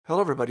Hello,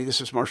 everybody. This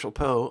is Marshall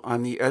Poe.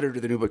 I'm the editor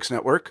of the New Books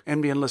Network.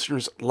 NBN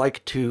listeners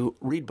like to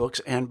read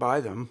books and buy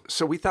them.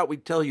 So we thought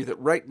we'd tell you that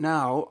right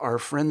now, our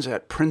friends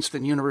at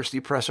Princeton University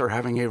Press are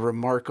having a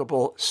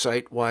remarkable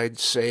site-wide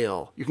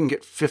sale. You can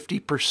get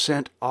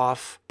 50%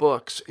 off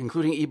books,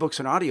 including ebooks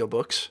and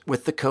audiobooks,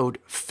 with the code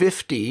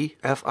 50,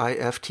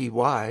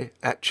 F-I-F-T-Y,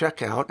 at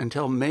checkout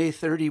until May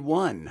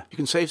 31. You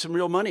can save some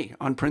real money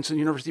on Princeton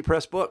University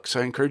Press books.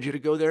 I encourage you to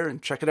go there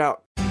and check it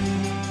out.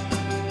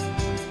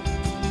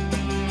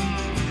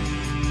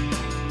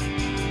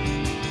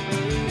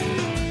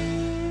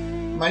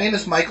 My name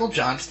is Michael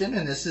Johnston,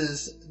 and this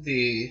is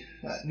the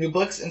New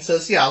Books in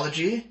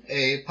Sociology,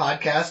 a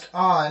podcast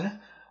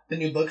on the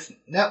New Books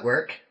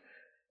Network.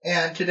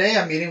 And today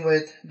I'm meeting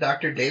with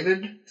Dr.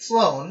 David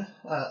Sloan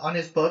on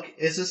his book,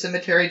 Is the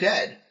Cemetery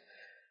Dead?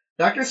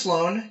 Dr.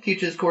 Sloan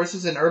teaches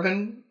courses in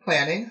urban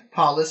planning,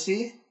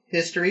 policy,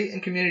 history,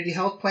 and community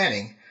health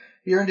planning.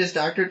 He earned his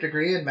doctorate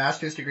degree and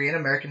master's degree in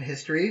American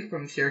history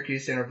from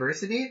Syracuse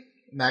University,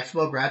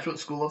 Maxwell Graduate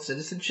School of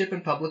Citizenship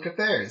and Public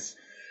Affairs.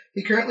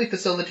 He currently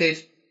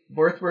facilitates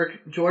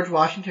Birthwork George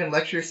Washington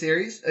Lecture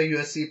Series, a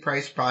USC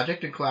Prize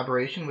project in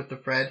collaboration with the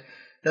Fred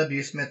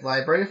W. Smith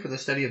Library for the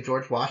study of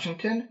George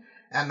Washington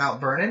at Mount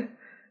Vernon.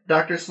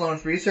 Dr.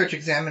 Sloan's research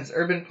examines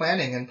urban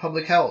planning and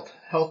public health,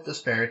 health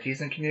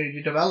disparities, and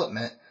community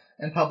development,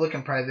 and public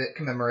and private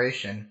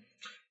commemoration.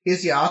 He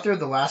is the author of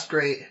The Last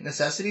Great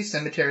Necessity,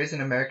 Cemeteries in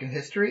American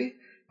History,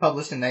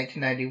 published in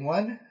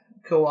 1991,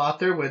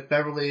 co-author with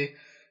Beverly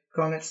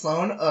Conant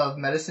Sloan of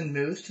Medicine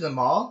Moves to the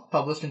Mall,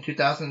 published in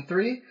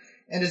 2003,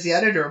 and is the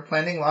editor of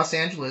Planning Los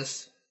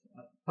Angeles,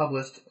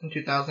 published in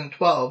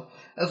 2012,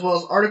 as well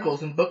as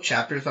articles and book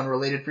chapters on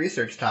related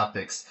research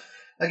topics.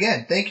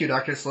 Again, thank you,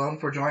 Dr. Sloan,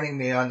 for joining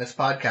me on this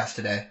podcast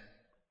today.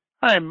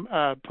 I'm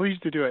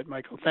pleased to do it,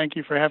 Michael. Thank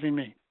you for having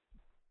me.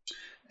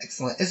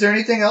 Excellent. Is there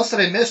anything else that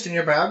I missed in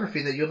your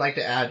biography that you'd like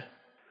to add?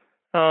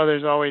 Oh,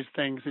 there's always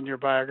things in your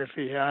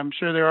biography. I'm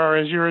sure there are,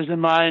 as yours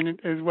and mine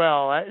as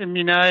well. I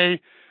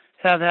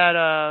have had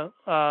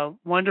a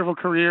wonderful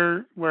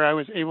career where I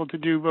was able to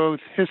do both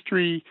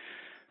history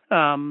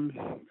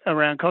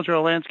around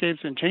cultural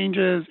landscapes and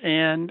changes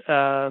and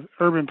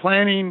urban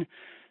planning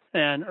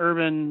and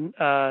urban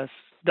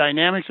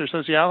dynamics or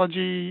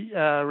sociology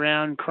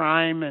around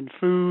crime and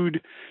food.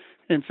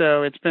 And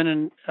so it's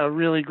been a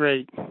really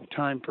great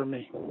time for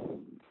me.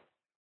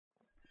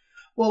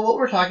 Well, what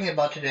we're talking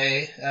about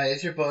today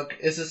is your book,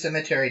 Is the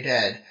Cemetery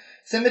Dead?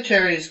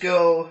 Cemeteries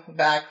go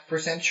back for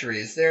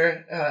centuries.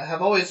 There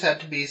have always had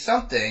to be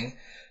something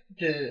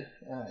to,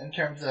 in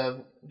terms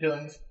of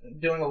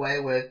doing away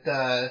with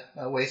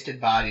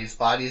wasted bodies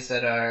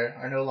that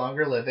are no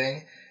longer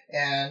living,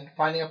 and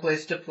finding a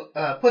place to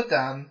put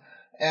them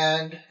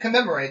and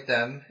commemorate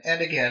them.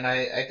 And again,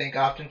 I think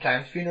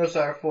oftentimes funerals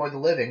are for the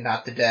living,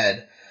 not the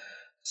dead.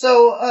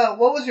 So,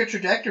 what was your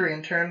trajectory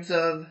in terms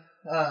of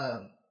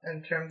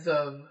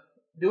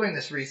doing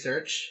this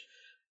research?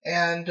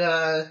 And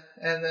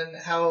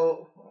then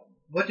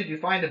what did you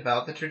find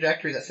about the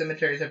trajectory that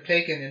cemeteries have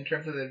taken in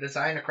terms of their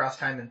design across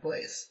time and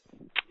place?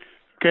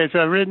 Okay, so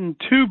I've written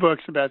two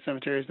books about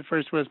cemeteries. The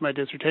first was my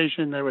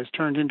dissertation that was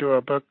turned into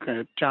a book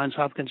at Johns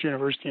Hopkins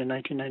University in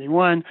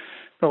 1991,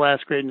 The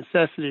Last Great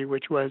Necessity,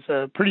 which was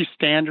a pretty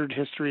standard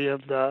history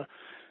of the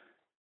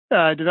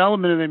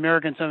development of the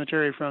American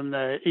cemetery from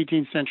the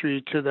 18th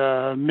century to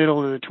the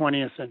middle of the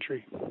 20th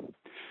century.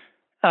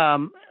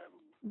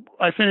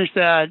 I finished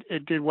that.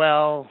 It did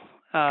well.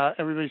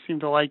 Everybody seemed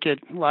to like it.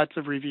 Lots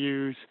of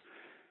reviews,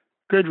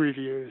 good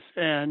reviews.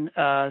 And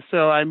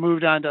so I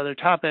moved on to other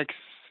topics.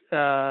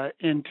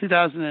 In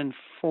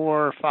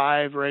 2004 or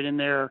 5, right in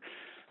there,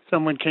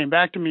 someone came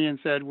back to me and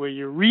said, will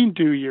you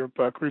redo your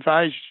book,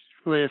 revise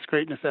Last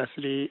Great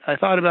Necessity? I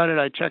thought about it.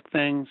 I checked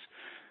things.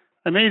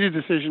 I made a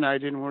decision I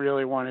didn't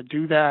really want to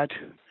do that.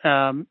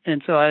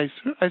 And so I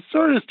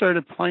sort of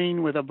started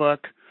playing with a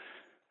book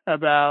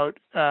about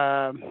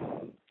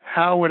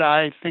how would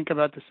I think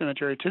about the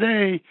cemetery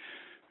today.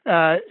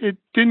 It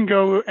didn't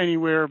go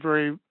anywhere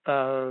very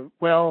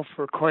well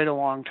for quite a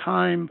long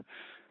time.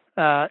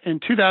 In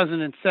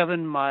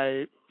 2007,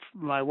 my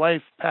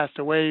wife passed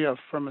away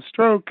from a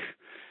stroke,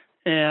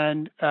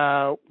 and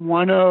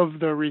one of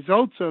the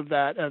results of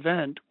that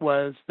event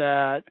was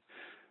that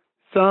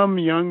some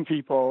young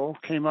people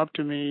came up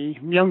to me,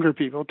 younger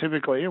people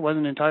typically, it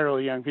wasn't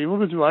entirely young people, it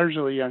was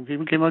largely young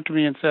people, came up to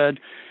me and said,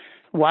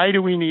 why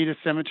do we need a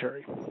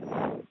cemetery?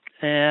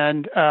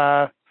 And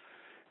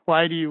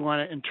why do you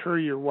want to inter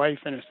your wife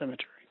in a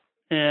cemetery?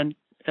 And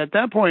at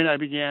that point, I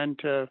began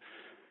to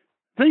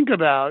think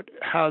about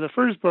how the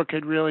first book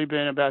had really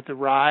been about the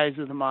rise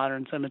of the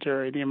modern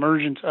cemetery, the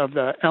emergence of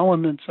the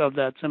elements of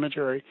that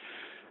cemetery.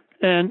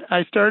 And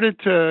I started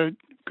to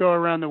go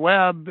around the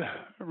web,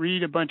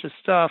 read a bunch of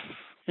stuff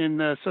in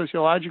the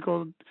sociology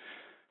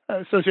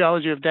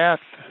of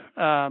death,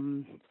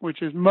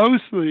 which is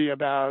mostly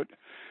about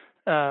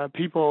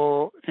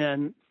people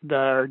and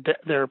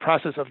their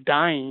process of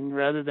dying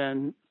rather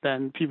than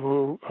people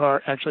who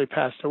are actually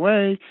passed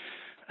away.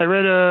 I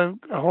read a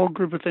whole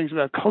group of things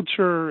about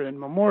culture and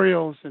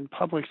memorials and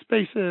public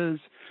spaces.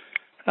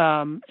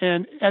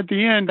 And at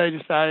the end, I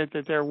decided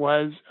that there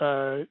was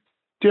a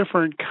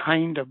different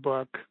kind of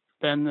book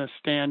than the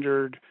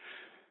standard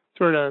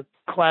sort of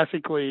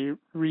classically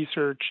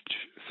researched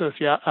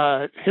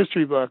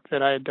history book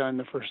that I had done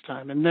the first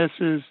time. And this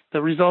is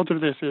the result of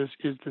this is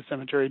The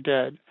Cemetery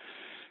Dead.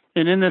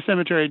 And in The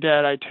Cemetery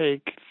Dead, I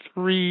take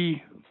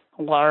three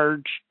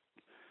large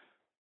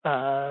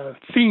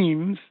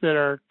themes that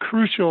are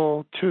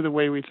crucial to the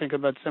way we think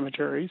about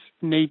cemeteries: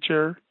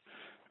 nature,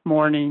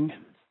 mourning,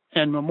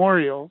 and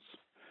memorials.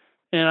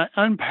 And I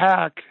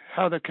unpack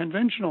how the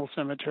conventional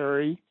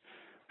cemetery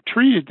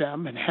treated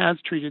them and has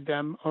treated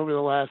them over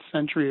the last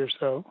century or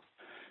so.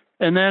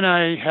 And then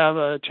I have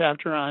a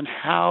chapter on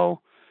how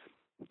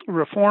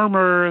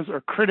reformers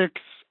or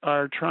critics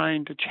are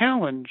trying to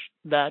challenge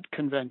that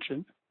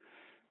convention.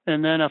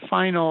 And then a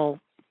final,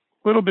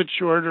 little bit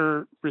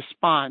shorter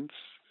response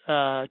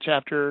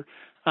chapter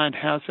on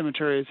how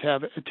cemeteries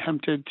have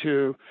attempted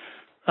to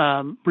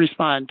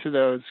respond to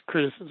those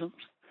criticisms.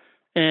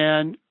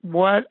 And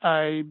what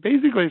I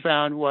basically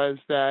found was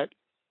that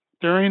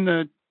during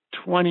the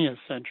 20th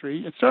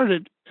century, it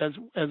started as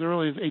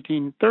early as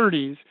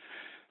 1830s,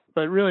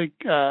 but really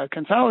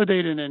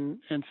consolidated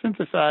and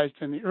synthesized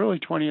in the early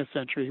 20th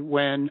century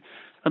when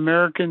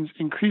Americans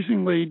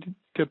increasingly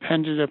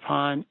depended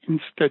upon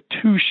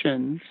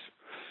institutions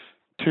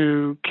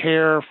to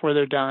care for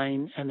their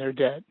dying and their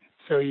dead.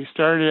 So you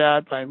started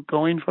out by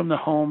going from the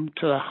home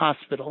to the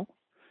hospital.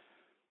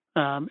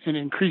 And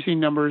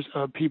increasing numbers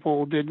of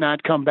people did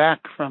not come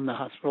back from the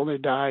hospital. They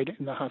died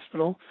in the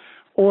hospital,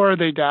 or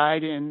they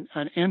died in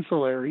an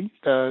ancillary,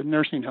 the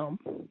nursing home.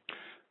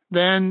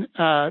 Then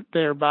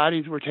their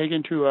bodies were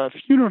taken to a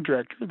funeral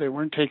director. They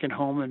weren't taken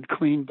home and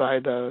cleaned by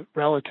the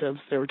relatives.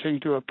 They were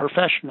taken to a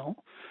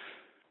professional.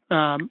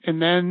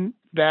 And then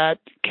that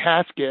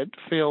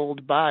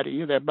casket-filled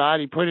body, that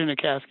body put in a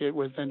casket,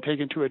 was then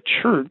taken to a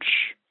church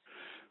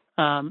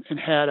and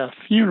had a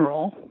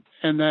funeral.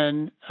 And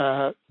then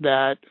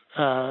that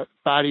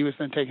body was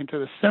then taken to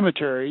the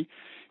cemetery,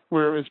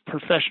 where it was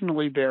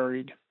professionally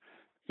buried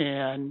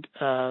and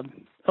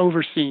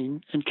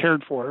overseen and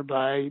cared for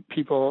by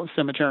people,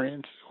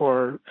 cemeterians,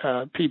 or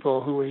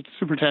people who were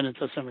superintendents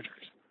of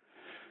cemeteries.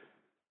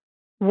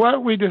 What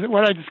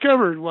I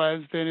discovered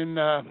was that in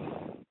the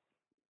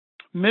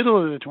middle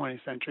of the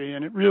 20th century,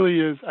 and it really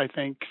is, I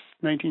think,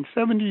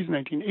 1970s,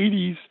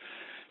 1980s,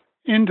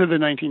 into the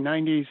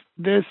 1990s,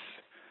 this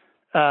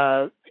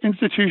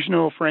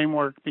institutional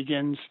framework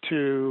begins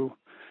to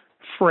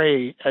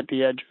fray at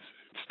the edges.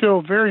 It's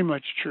still very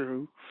much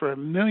true for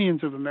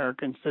millions of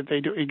Americans that they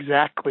do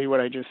exactly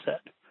what I just said.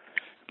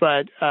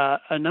 But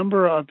a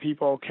number of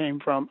people came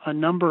from a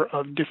number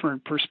of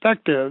different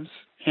perspectives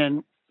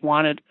and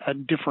wanted a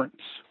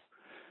difference.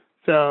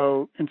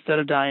 So instead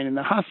of dying in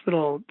the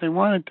hospital, they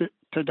wanted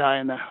to die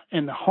in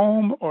the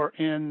home or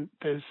in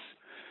this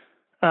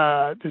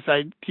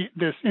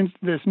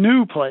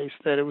new place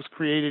that it was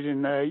created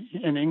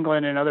in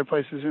England and other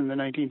places in the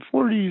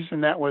 1940s,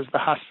 and that was the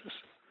hospice.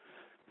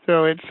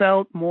 So it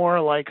felt more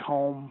like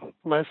home,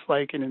 less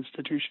like an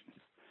institution.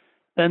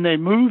 Then they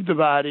moved the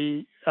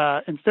body,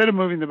 instead of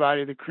moving the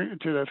body to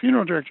the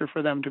funeral director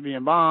for them to be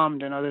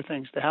embalmed and other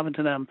things to happen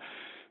to them,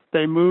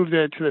 they moved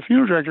it to the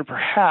funeral director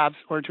perhaps,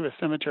 or to a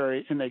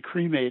cemetery, and they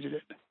cremated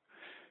it,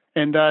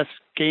 and thus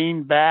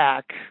gained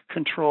back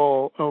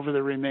control over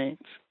the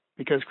remains,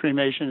 because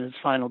cremation is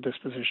final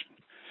disposition.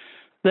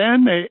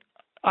 Then they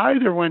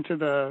either went to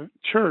the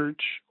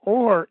church,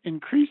 or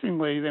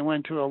increasingly they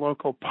went to a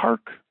local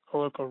park, a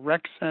local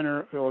rec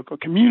center, a local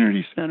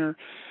community center,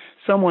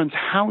 someone's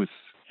house,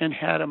 and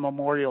had a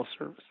memorial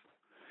service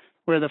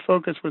where the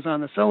focus was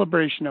on the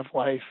celebration of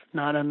life,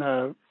 not on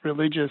the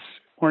religious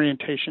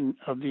orientation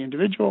of the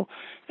individual.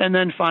 And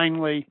then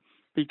finally,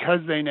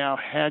 because they now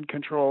had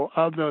control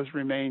of those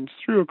remains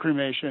through a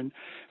cremation,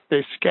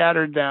 they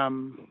scattered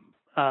them.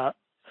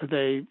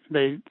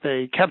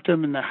 They kept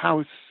them in the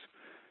house.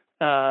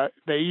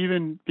 They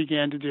even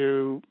began to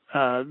do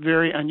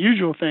very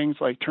unusual things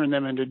like turn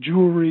them into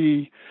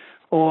jewelry,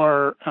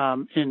 or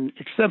in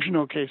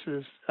exceptional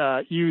cases,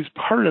 use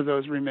part of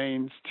those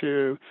remains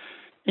to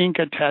ink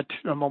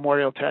a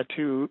memorial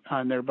tattoo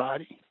on their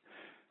body.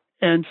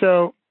 And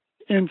so,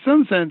 in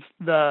some sense,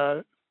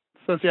 the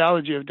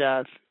sociology of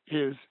death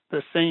is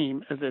the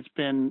same as it's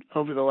been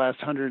over the last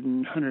 100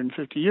 and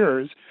 150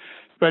 years,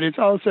 but it's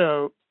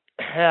also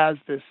has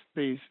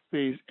these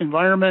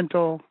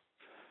environmental,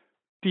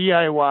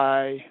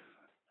 DIY,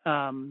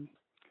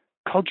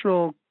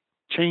 cultural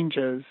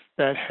changes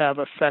that have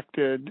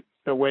affected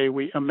the way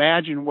we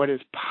imagine what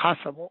is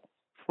possible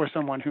for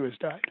someone who has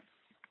died.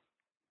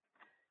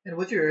 And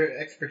with your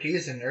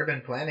expertise in urban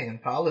planning and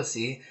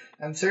policy,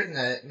 I'm certain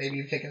that maybe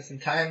you've taken some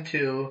time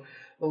to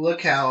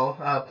look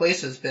how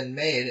place has been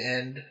made,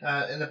 and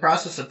in the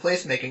process of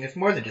placemaking, it's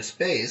more than just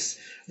space.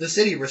 The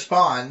city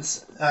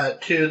responds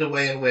to the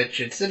way in which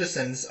its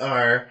citizens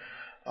are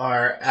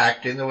are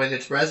acting, the way that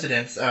its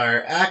residents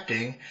are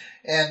acting,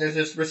 and there's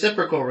this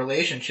reciprocal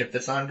relationship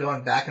that's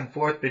ongoing back and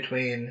forth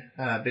between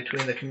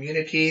the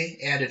community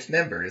and its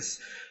members.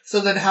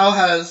 So then, how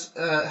has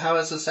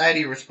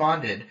society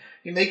responded?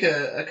 You make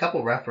a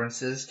couple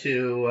references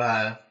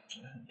to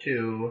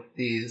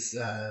these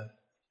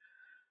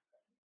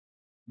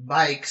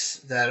bikes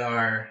that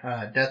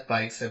are death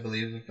bikes, I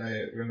believe, if I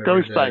remember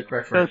Ghost the bike.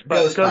 correct word.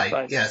 Ghost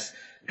bike, yes.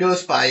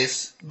 Ghost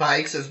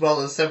bikes, as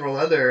well as several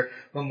other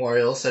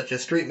memorials, such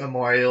as street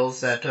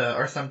memorials that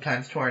are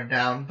sometimes torn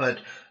down. But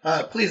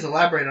please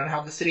elaborate on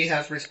how the city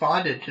has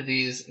responded to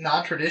these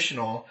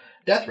non-traditional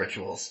death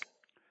rituals.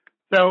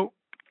 So,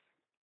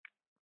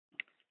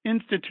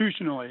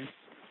 institutionally,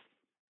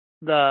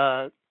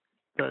 the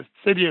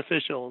city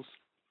officials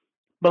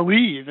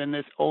believe in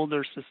this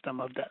older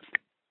system of death.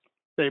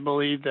 They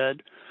believe that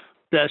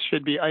death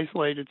should be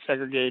isolated,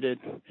 segregated,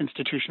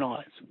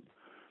 institutionalized.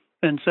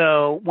 And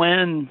so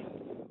when,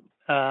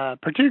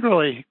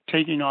 particularly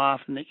taking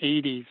off in the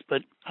 80s,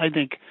 but I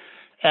think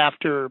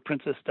after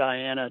Princess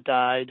Diana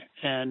died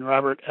and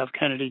Robert F.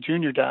 Kennedy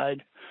Jr.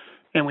 died,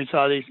 and we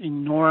saw these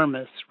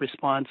enormous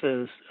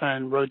responses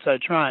on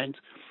roadside shrines,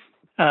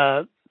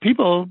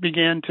 people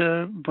began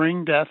to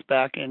bring death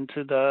back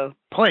into the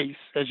place,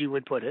 as you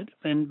would put it,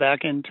 and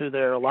back into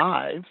their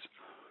lives.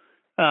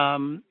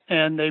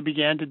 And they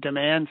began to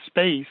demand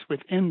space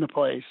within the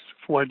place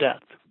for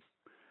death.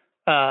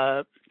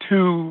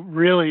 Two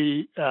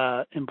really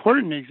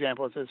important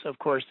examples of this, of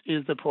course,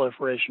 is the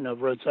proliferation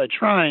of roadside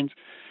shrines,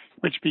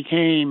 which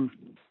became,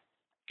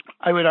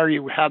 I would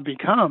argue, have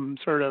become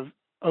sort of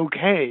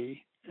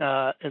okay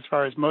as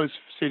far as most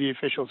city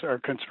officials are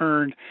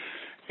concerned,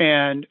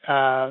 and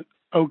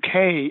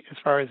okay as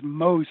far as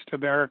most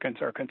Americans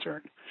are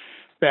concerned.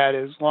 That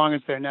as long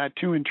as they're not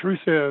too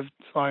intrusive,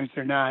 as long as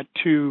they're not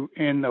too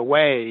in the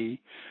way,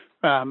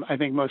 I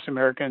think most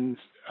Americans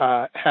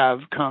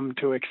have come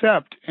to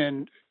accept,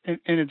 and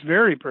it's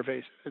very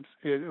pervasive.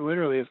 It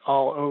literally is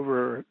all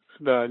over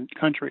the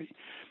country,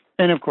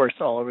 and of course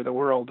all over the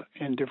world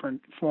in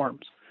different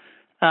forms.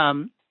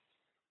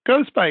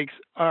 Ghost bikes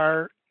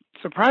are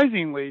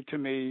surprisingly to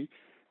me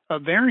a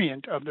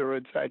variant of the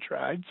roadside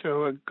shrine.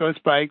 So a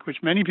ghost bike,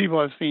 which many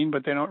people have seen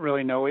but they don't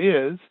really know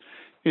is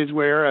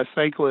where a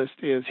cyclist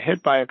is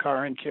hit by a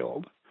car and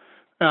killed,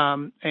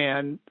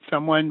 and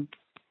someone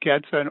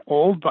gets an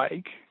old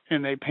bike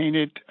and they paint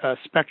it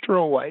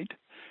spectral white,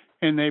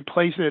 and they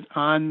place it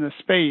on the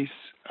space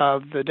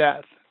of the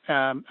death,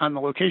 on the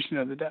location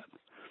of the death,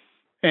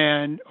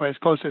 and or as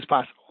close as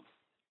possible.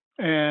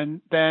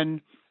 And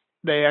then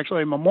they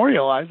actually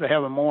memorialize. They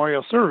have a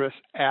memorial service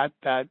at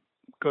that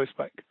ghost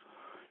bike,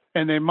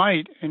 and they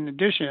might, in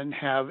addition,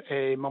 have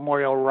a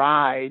memorial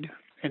ride.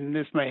 And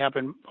this may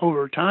happen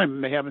over time. It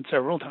may happen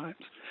several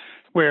times,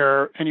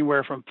 where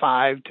anywhere from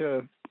 5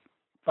 to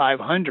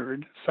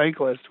 500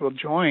 cyclists will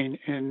join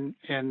in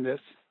this.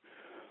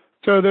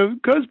 So the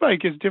ghost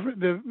bike is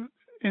different.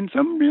 In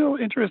some real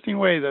interesting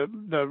way,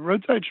 the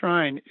roadside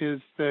shrine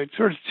is the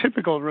sort of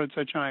typical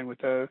roadside shrine with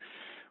the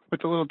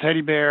little teddy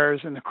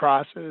bears and the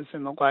crosses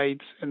and the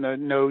lights and the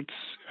notes,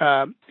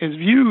 is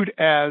viewed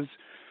as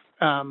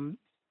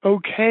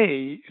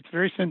okay. It's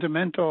very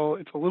sentimental.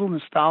 It's a little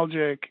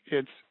nostalgic.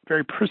 It's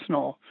very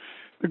personal.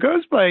 The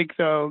ghost bike,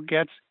 though,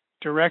 gets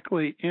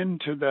directly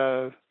into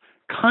the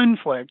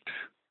conflict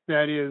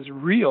that is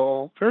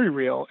real, very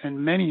real,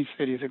 in many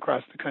cities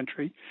across the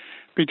country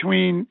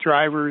between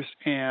drivers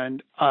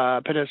and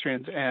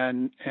pedestrians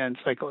and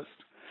cyclists.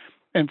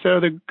 And so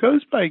the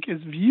ghost bike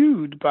is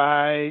viewed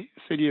by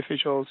city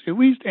officials, at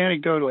least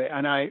anecdotally,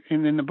 and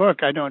in the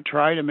book I don't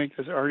try to make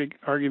this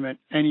argument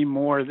any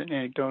more than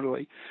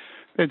anecdotally.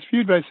 It's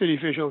viewed by city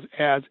officials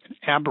as an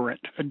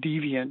aberrant, a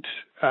deviant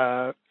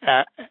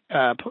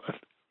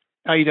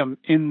item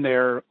in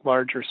their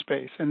larger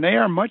space, and they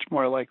are much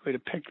more likely to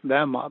pick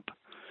them up.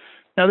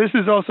 Now, this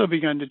has also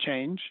begun to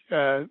change.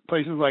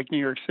 Places like New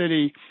York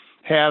City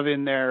have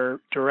in their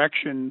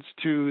directions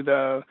to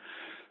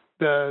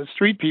the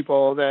street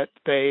people that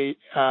they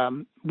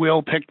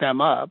will pick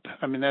them up.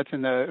 I mean, that's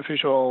in the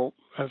official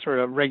sort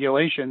of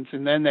regulations,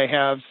 and then they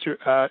have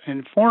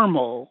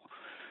informal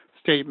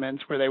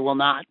statements where they will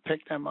not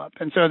pick them up.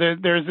 And so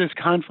there's this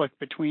conflict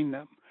between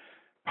them.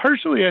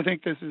 Partially, I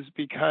think this is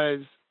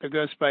because the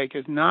ghost bike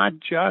is not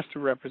just a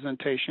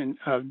representation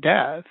of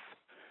death,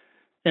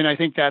 and I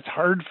think that's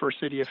hard for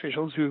city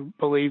officials who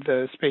believe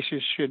the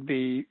spaces should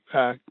be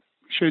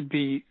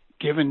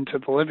given to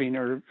the living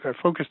or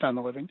focused on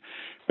the living.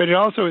 But it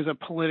also is a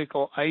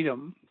political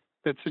item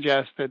that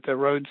suggests that the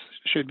roads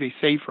should be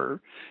safer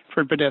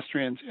for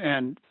pedestrians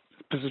and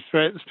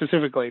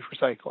specifically for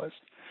cyclists.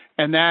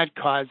 And that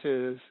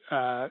causes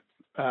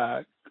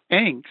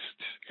angst,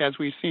 as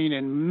we've seen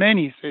in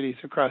many cities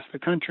across the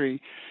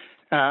country,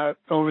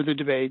 over the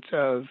debates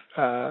of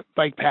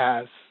bike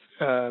paths,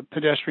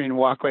 pedestrian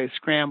walkways,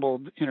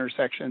 scrambled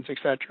intersections,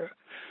 etc.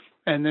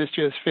 And this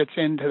just fits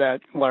into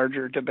that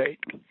larger debate.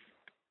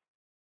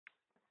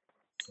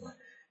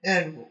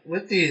 And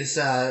with these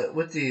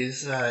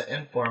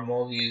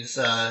informal,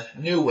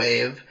 new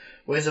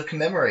ways of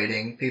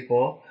commemorating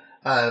people,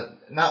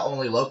 not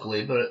only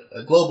locally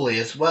but globally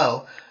as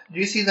well, do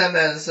you see them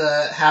as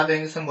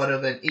having somewhat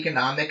of an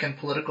economic and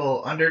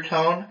political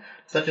undertone,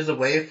 such as a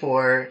way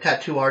for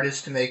tattoo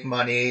artists to make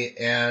money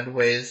and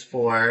ways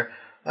for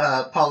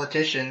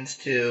politicians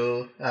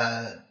to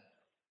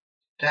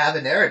have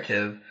a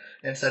narrative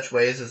in such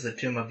ways as the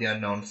Tomb of the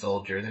Unknown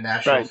Soldier, the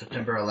National Right.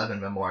 September 11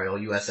 Memorial,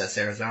 USS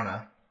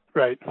Arizona?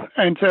 Right.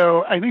 And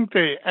so I think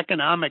the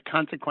economic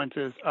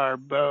consequences are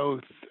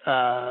both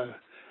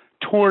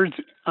towards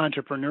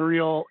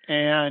entrepreneurial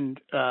and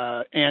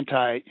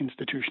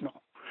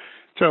anti-institutional.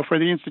 So for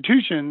the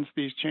institutions,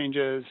 these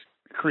changes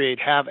create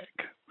havoc.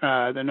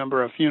 The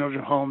number of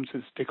funeral homes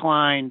has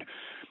declined.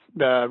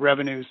 The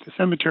revenues to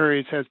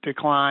cemeteries has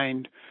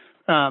declined.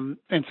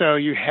 And so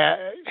you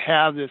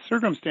have this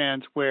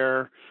circumstance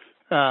where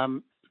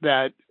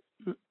that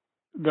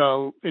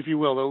if you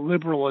will, the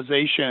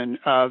liberalization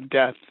of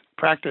death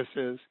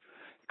practices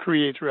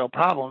creates real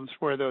problems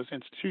for those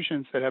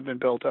institutions that have been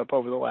built up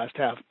over the last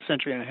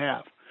century and a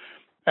half.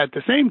 At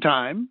the same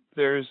time,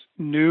 there's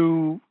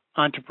new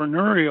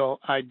entrepreneurial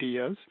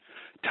ideas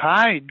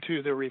tied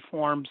to the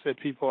reforms that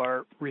people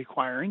are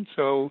requiring.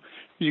 So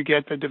you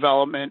get the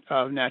development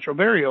of natural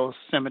burial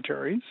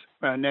cemeteries,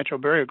 natural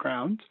burial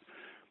grounds,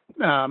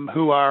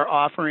 who are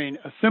offering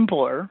a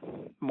simpler,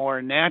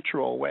 more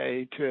natural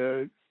way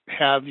to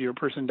have your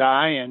person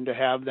die and to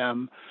have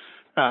them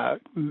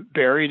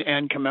buried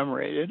and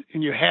commemorated.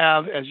 And you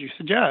have, as you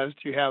suggest,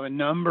 you have a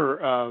number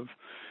of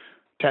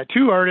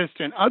tattoo artists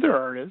and other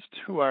artists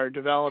who are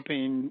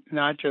developing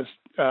not just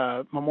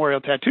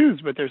memorial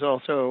tattoos, but there's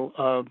also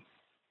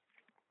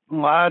a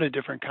lot of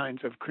different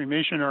kinds of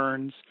cremation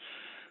urns.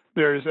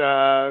 There's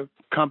a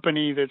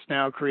company that's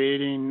now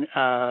creating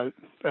a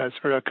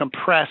sort of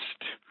compressed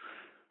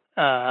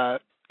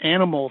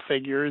animal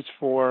figures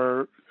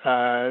for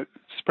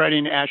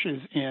spreading ashes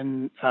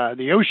in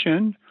the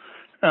ocean,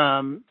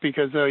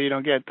 because though you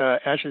don't get the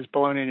ashes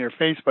blown in your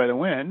face by the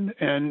wind.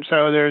 And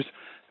so there's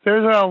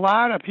a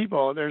lot of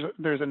people.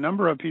 There's a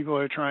number of people who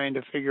are trying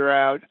to figure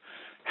out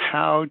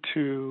how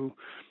to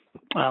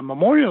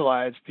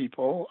memorialize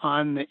people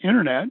on the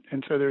internet.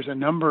 And so there's a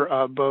number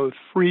of both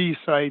free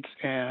sites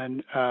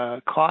and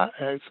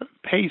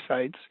pay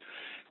sites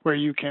where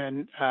you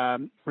can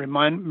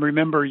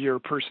remember your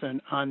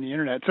person on the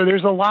internet. So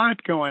there's a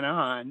lot going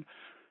on.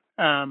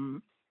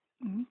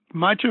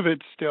 Much of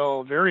it's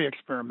still very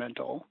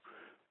experimental.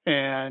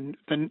 And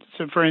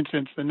so, for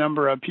instance, the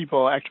number of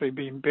people actually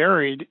being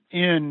buried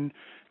in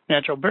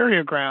natural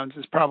burial grounds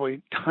is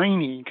probably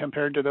tiny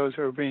compared to those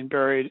who are being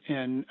buried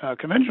in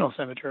conventional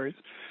cemeteries.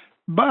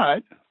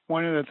 But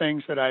one of the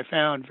things that I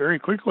found very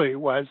quickly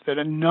was that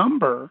a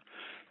number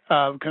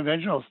of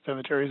conventional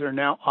cemeteries are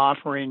now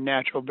offering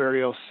natural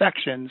burial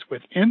sections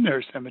within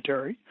their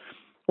cemetery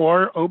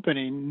or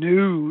opening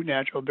new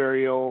natural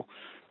burial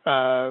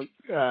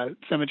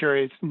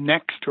cemeteries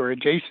next or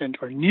adjacent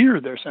or near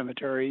their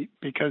cemetery,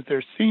 because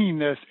they're seeing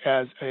this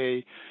as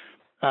a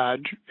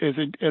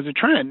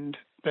trend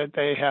that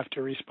they have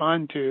to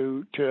respond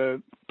to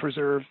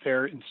preserve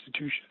their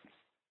institution.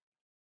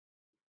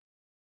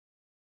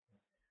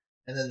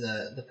 And then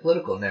the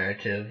political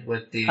narrative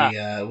with the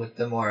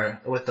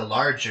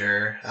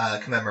larger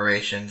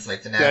commemorations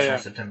like the National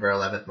September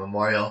 11th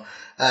Memorial.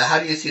 How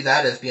do you see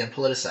that as being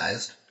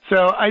politicized?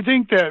 So I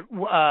think that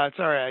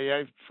sorry,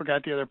 I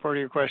forgot the other part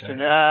of your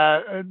question.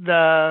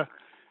 Okay.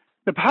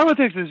 The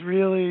politics is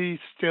really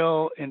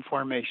still in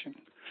formation.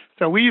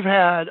 So we've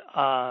had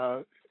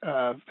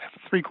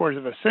 3/4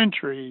 of a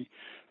century,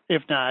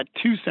 if not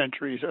 2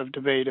 centuries, of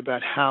debate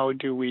about how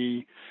do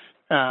we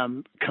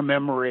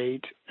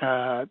commemorate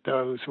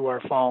those who are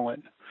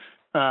fallen.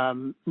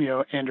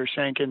 Andrew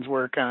Shankin's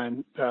work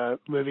on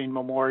living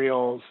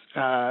memorials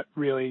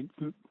really,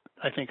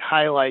 I think,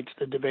 highlights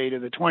the debate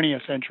of the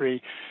 20th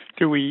century.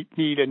 Do we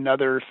need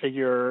another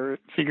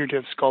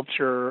figurative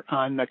sculpture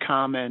on the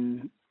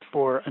common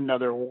for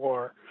another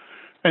war?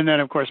 And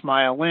then, of course,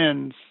 Maya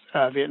Lin's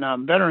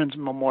Vietnam Veterans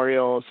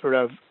Memorial sort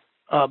of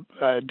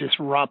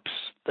disrupts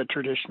the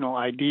traditional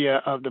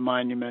idea of the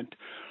monument.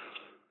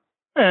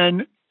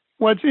 And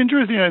what's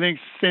interesting, I think,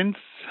 since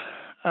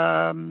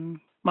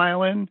Maya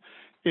Lin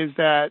is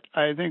that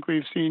I think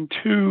we've seen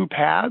 2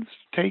 paths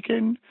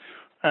taken.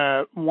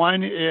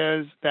 One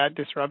is that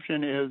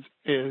disruption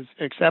is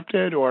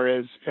accepted or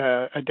is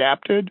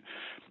adapted,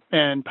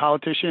 and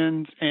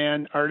politicians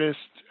and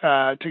artists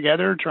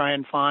together try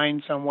and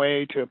find some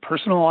way to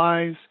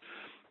personalize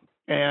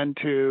and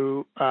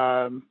to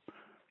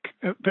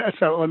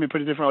so let me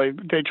put it differently.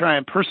 They try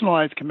and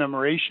personalize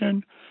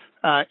commemoration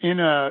in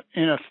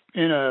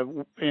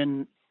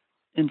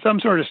some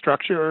sort of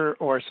structure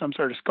or some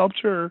sort of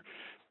sculpture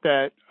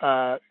that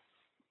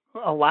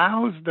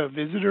allows the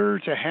visitor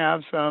to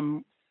have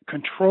some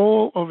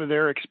control over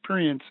their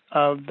experience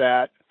of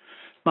that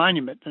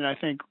monument. And I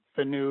think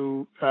the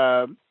new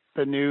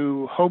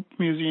Hope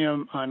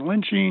Museum on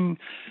lynching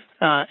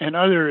and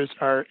others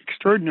are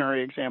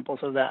extraordinary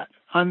examples of that.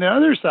 on the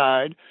other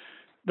side,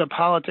 the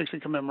politics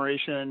of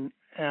commemoration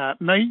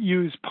might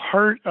use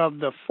part of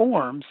the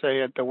form,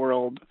 say at the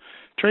World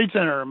Trade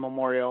Center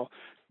Memorial,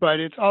 but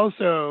it's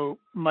also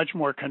much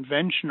more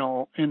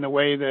conventional in the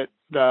way that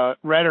the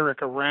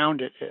rhetoric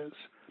around it is.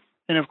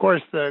 And of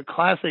course, the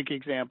classic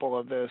example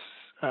of this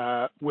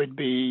would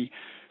be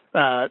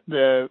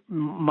the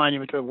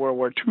monument to the World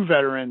War II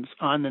veterans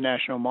on the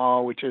National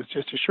Mall, which is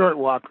just a short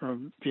walk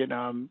from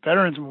Vietnam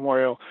Veterans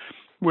Memorial,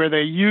 where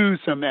they use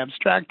some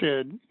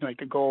abstracted, like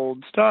the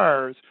gold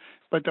stars,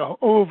 but the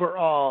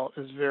overall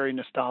is very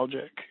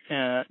nostalgic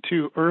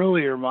to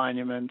earlier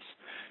monuments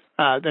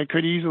that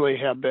could easily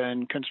have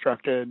been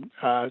constructed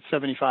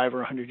 75 or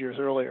 100 years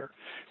earlier.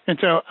 And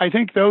so I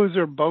think those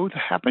are both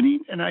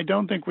happening, and I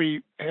don't think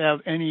we have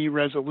any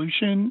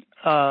resolution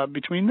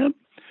between them.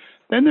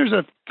 Then there's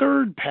a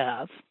third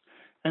path,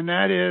 and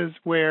that is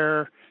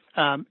where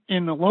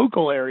in the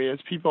local areas,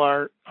 people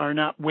are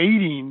not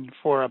waiting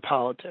for a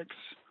politics.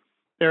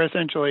 They're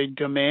essentially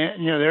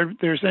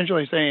they're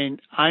essentially saying,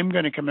 I'm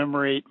going to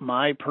commemorate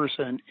my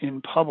person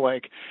in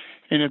public,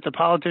 and if the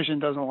politician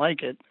doesn't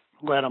like it,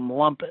 let them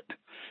lump it.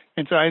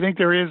 And so I think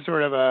there is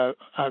sort of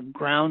a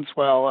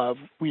groundswell of,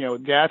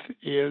 death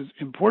is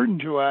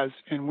important to us,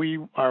 and we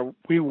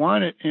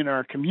want it in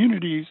our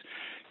communities.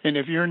 And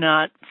if you're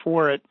not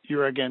for it,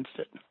 you're against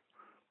it.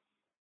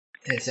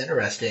 It's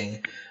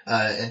interesting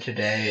in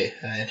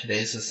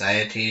today's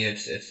society.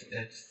 It's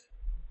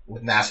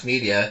with mass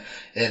media.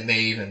 It may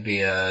even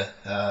be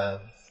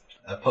a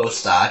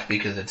post-thought,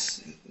 because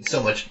it's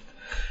so much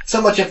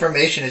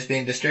information is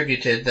being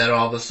distributed that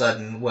all of a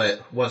sudden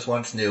what was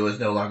once new is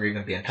no longer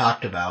even being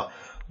talked about.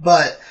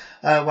 But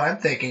what I'm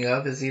thinking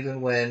of is even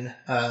when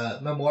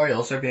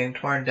memorials are being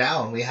torn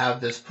down, we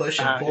have this push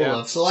and pull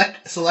of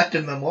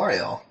selective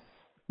memorial.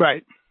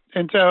 Right.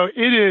 And so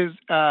it is,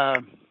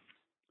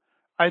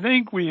 I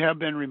think we have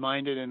been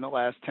reminded in the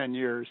last 10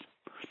 years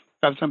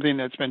of something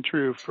that's been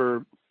true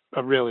for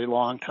a really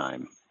long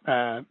time,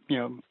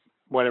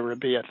 whatever it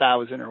be,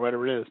 1,000 or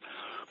whatever it is.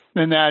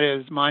 And that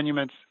is,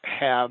 monuments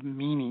have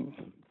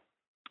meaning,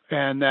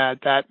 and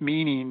that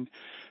meaning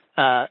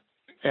is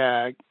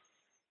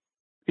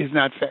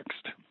not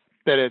fixed,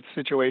 that it's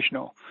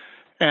situational,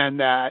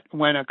 and that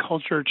when a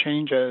culture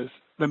changes,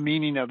 the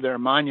meaning of their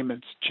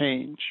monuments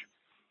change.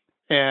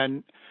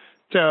 And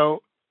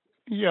so,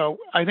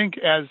 I think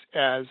as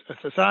a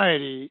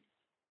society,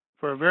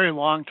 for a very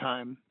long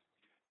time,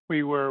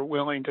 we were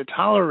willing to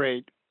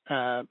tolerate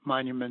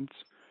monuments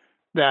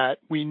that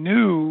we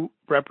knew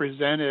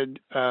represented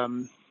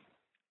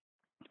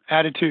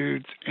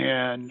attitudes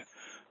and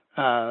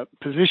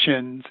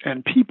positions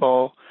and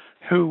people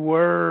who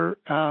were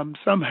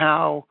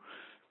somehow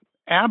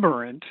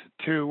aberrant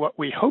to what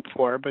we hoped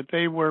for, but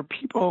they were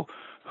people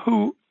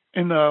who,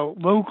 in the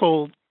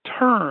local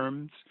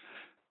terms,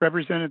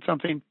 represented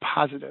something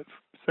positive.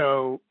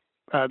 So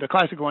the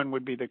classic one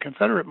would be the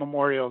Confederate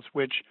memorials,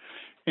 which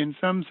in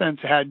some sense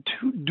had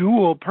two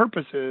dual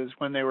purposes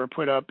when they were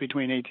put up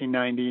between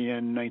 1890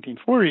 and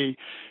 1940,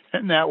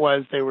 and that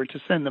was they were to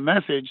send the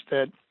message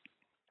that,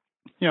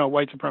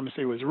 white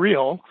supremacy was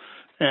real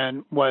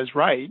and was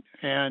right,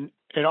 and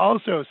it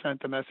also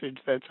sent the message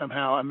that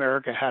somehow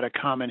America had a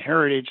common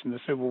heritage and the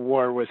Civil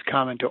War was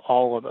common to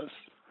all of us.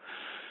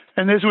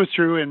 And this was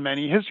true in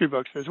many history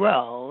books as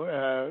well.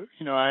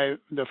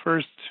 The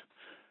first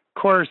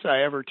course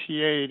I ever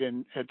TA'd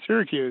at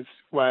Syracuse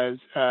was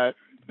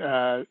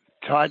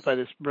taught by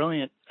this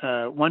brilliant,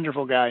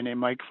 wonderful guy named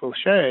Mike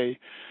Fauché.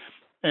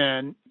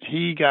 And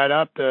he got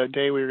up the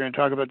day we were going to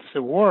talk about the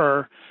Civil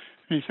War,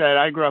 and he said,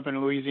 I grew up in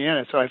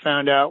Louisiana, so I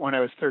found out when I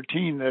was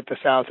 13 that the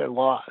South had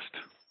lost.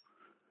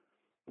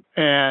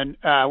 And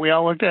we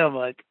all looked at him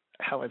like,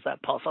 how is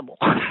that possible?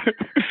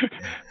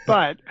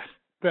 But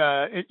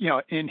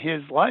in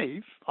his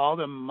life, all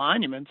the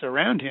monuments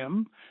around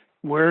him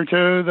were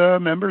to the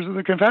members of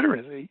the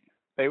Confederacy.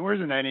 There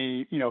wasn't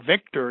any,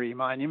 victory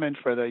monument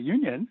for the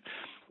Union.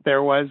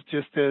 There was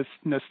just this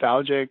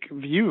nostalgic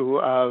view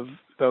of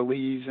the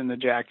Lees and the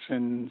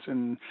Jacksons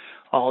and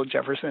all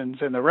Jeffersons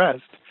and the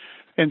rest.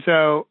 And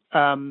so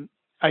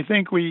I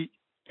think we,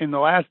 in the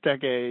last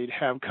decade,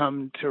 have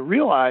come to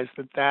realize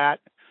that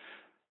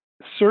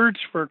search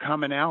for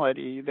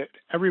commonality that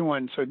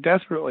everyone so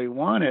desperately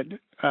wanted,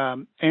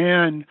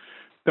 and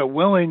the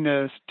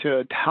willingness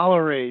to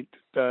tolerate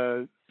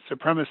the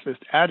supremacist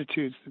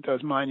attitudes that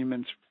those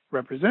monuments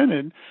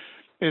represented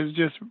is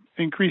just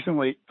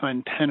increasingly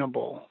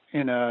untenable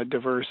in a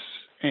diverse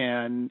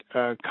and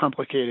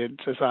complicated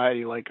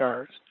society like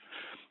ours.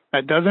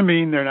 That doesn't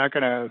mean they're not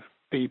going to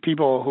be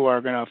people who are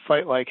going to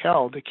fight like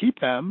hell to keep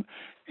them.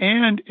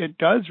 And it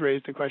does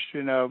raise the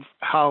question of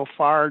how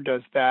far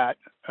does that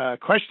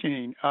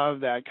questioning of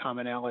that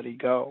commonality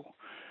go?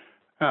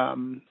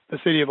 The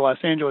city of Los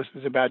Angeles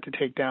is about to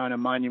take down a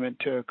monument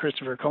to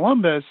Christopher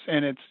Columbus,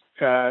 and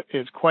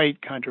it's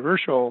quite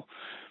controversial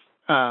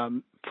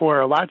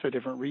for lots of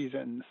different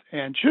reasons,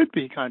 and should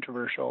be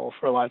controversial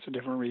for lots of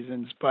different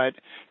reasons. But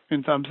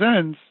in some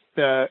sense,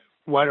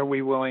 what are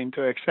we willing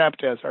to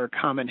accept as our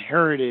common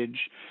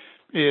heritage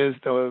is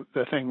the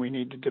thing we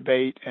need to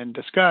debate and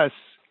discuss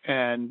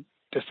and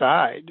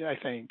decide, I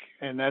think.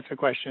 And that's a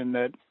question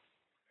that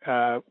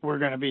we're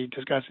going to be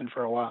discussing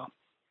for a while.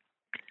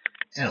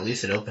 And at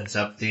least it opens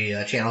up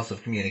the channels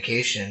of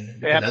communication.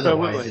 Because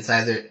Absolutely. otherwise,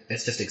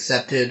 it's just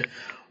accepted,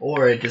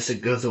 or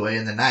it goes away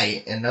in the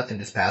night, and nothing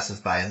just passes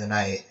by in the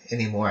night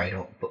anymore. I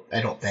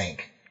don't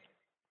think.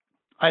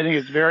 I think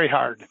it's very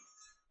hard.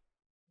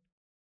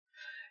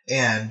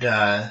 And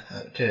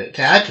to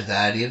add to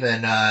that,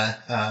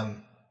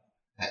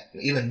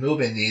 even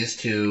moving these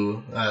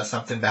to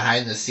something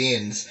behind the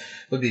scenes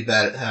would be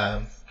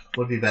better.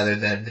 Would be better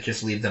than to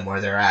just leave them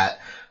where they're at.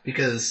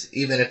 Because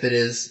even if it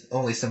is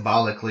only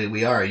symbolically,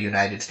 we are a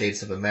United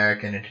States of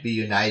America, and to be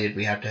united,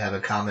 we have to have a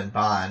common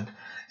bond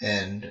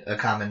and a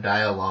common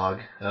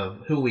dialogue of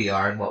who we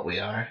are and what we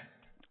are.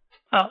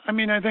 I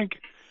mean, I think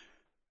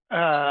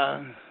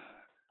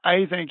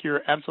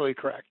you're absolutely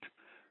correct.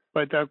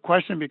 But the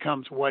question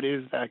becomes, what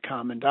is that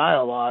common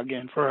dialogue?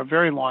 And for a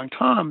very long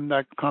time,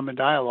 that common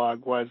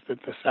dialogue was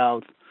that the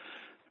South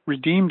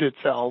redeemed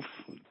itself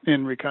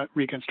in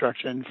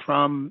Reconstruction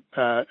from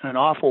an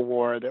awful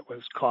war that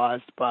was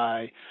caused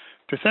by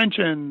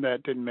dissension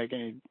that didn't make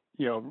any,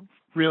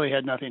 really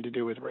had nothing to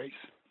do with race.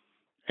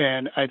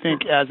 And I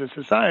think as a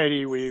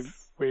society,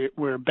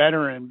 we're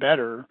better and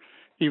better,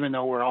 even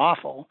though we're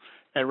awful,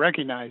 at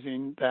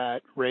recognizing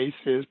that race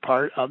is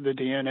part of the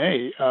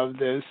DNA of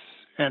this,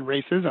 and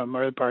racism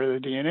are part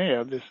of the DNA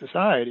of this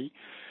society.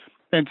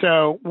 And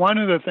so one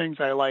of the things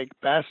I like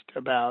best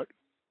about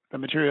the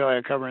material I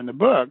cover in the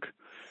book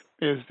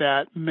is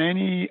that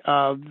many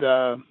of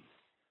the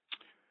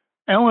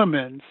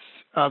elements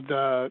of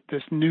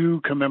this new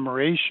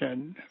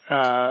commemoration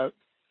are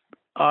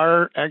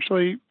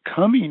actually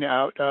coming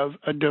out of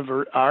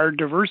our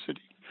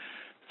diversity.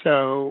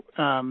 So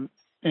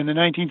in the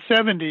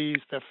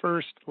 1970s, the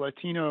first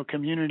Latino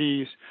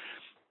communities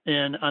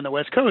on the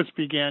West Coast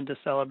began to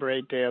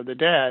celebrate Day of the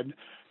Dead.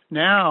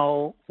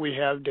 Now we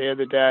have Day of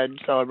the Dead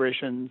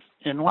celebrations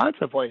in lots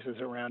of places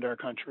around our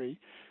country.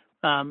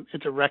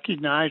 It's a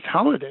recognized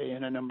holiday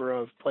in a number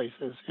of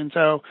places. And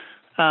so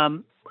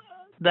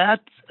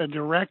that's a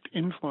direct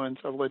influence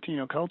of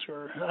Latino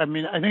culture. I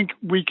mean, I think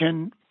we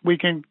can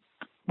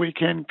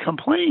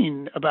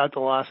complain about the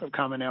loss of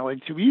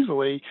commonality too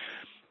easily,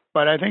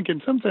 but I think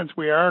in some sense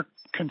we are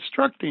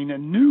constructing a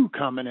new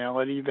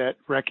commonality that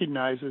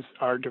recognizes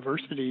our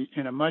diversity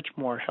in a much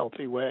more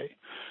healthy way.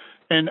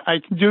 And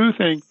I do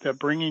think the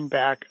bringing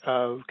back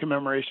of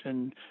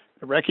commemoration,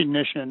 the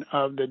recognition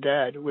of the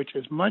dead, which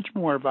is much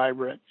more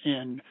vibrant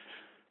in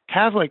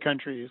Catholic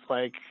countries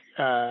like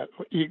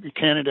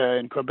Canada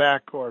and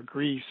Quebec or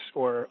Greece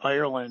or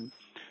Ireland,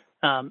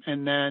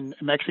 and then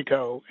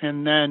Mexico,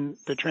 and then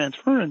the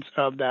transference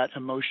of that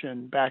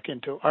emotion back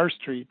into our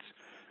streets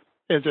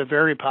is a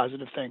very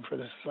positive thing for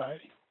the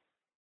society.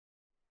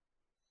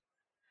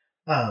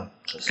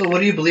 So what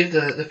do you believe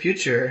the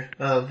future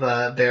of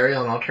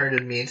burial and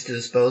alternative means to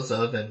dispose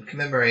of and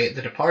commemorate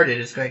the departed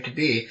is going to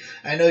be?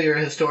 I know you're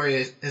a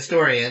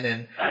historian,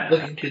 and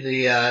looking to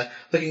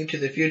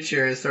the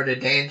future is sort of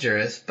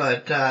dangerous,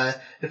 but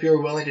if you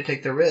were willing to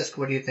take the risk,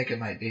 what do you think it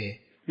might be?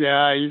 Yeah,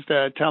 I used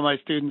to tell my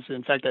students,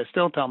 in fact, I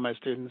still tell my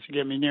students, you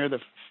get me near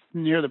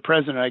the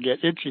present, I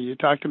get itchy. You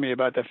talk to me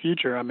about the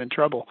future, I'm in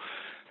trouble.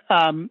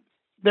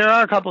 There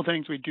are a couple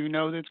things we do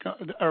know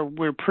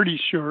we're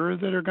pretty sure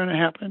that are going to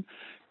happen.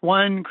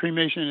 One,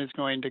 cremation is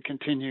going to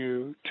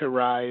continue to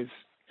rise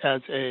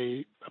as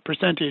a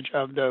percentage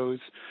of those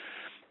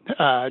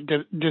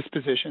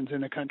dispositions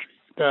in the country.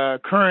 The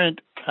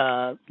current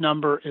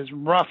number is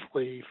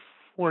roughly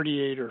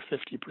 48 or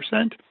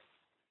 50%,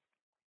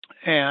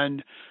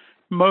 and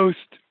most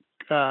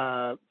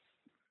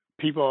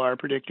people are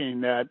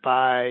predicting that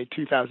by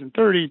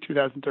 2030,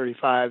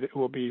 2035, it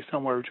will be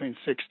somewhere between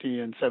 60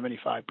 and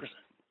 75%.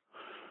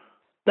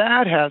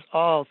 That has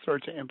all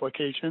sorts of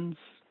implications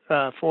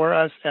for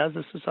us as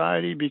a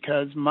society,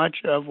 because much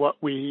of what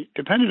we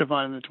depended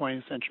upon in the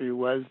 20th century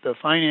was the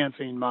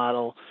financing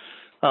model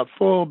of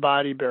full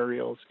body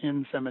burials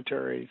in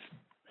cemeteries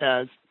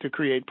as to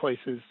create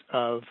places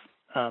of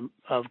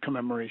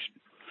commemoration.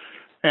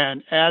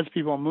 And as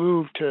people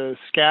move to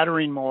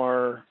scattering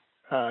more,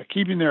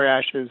 keeping their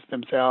ashes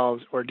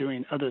themselves or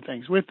doing other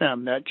things with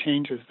them, that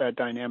changes that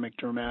dynamic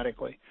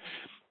dramatically.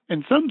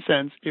 In some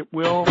sense, it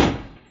will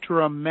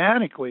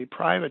dramatically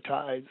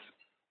privatize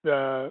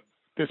the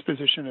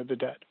disposition of the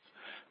dead.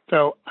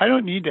 So I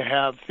don't need to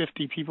have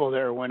 50 people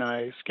there when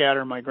I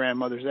scatter my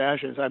grandmother's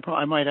ashes.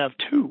 I might have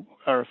 2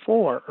 or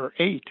 4 or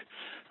 8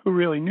 who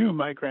really knew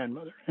my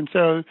grandmother. And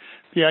so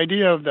the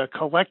idea of the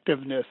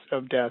collectiveness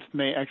of death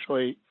may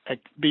actually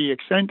be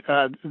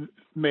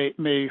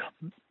may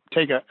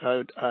take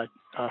a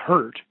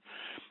hurt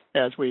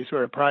as we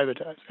sort of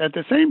privatize. At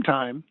the same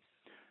time,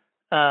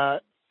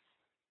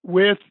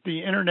 with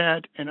the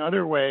internet and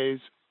other ways,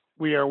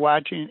 we are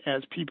watching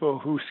as people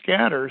who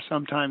scatter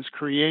sometimes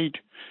create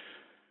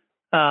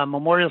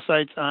memorial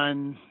sites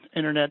on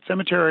internet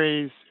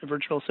cemeteries,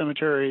 virtual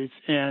cemeteries,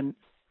 and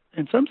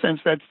in some sense,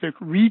 that's the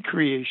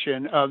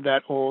recreation of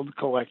that old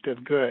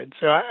collective good.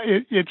 So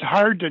it's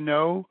hard to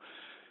know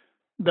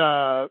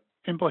the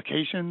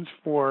implications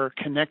for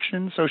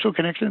connections, social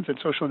connections, and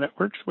social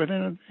networks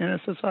within a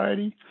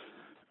society.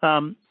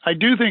 I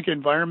do think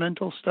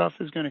environmental stuff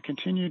is going to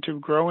continue to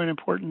grow in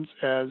importance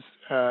as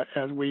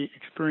we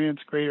experience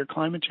greater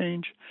climate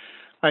change.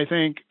 I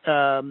think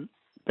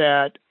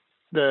that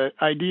the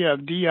idea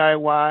of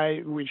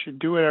DIY, we should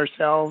do it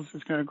ourselves,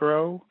 is going to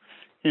grow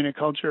in a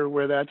culture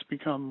where that's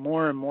become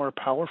more and more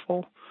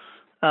powerful.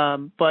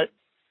 But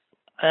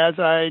as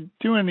I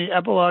do in the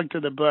epilogue to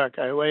the book,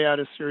 I lay out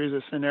a series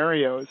of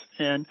scenarios,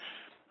 and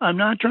I'm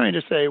not trying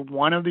to say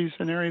one of these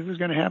scenarios is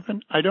going to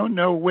happen. I don't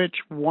know which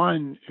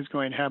one is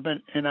going to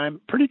happen, and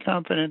I'm pretty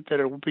confident that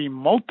it will be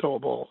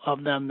multiple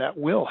of them that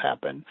will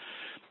happen.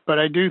 But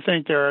I do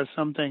think there are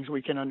some things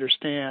we can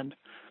understand.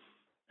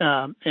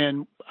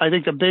 And I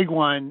think the big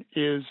one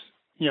is,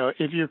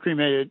 if you're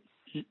cremated,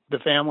 the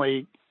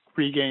family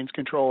regains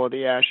control of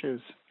the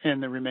ashes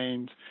and the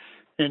remains,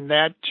 and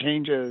that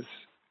changes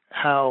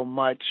how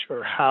much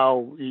or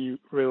how you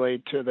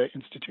relate to the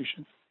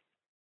institution.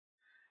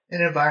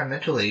 And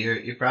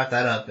environmentally, you brought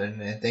that up,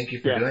 and thank you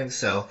for doing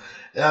so.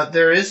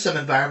 There is some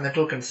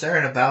environmental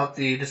concern about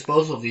the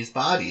disposal of these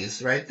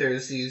bodies, right?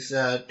 There's these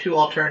two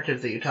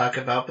alternatives that you talk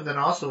about, but then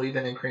also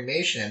even in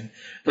cremation,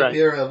 the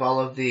fear of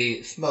all of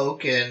the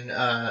smoke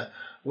and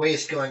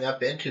waste going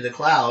up into the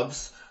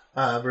clouds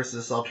versus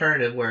this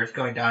alternative where it's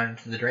going down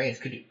into the drains.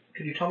 Could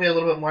you tell me a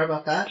little bit more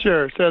about that?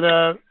 Sure. So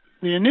the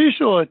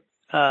initial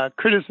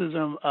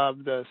criticism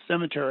of the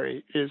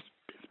cemetery is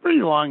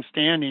pretty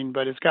long-standing,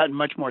 but it's gotten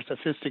much more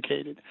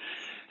sophisticated.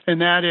 And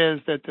that is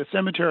that the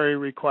cemetery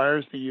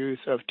requires the use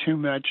of too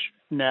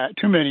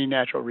many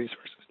natural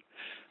resources.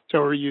 So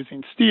we're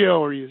using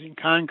steel, we're using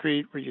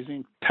concrete, we're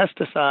using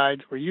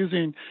pesticides, we're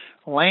using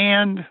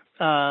land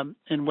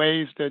in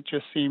ways that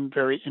just seem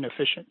very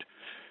inefficient.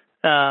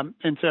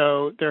 And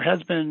so there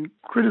has been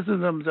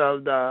criticisms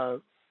of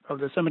the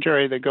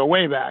cemetery that go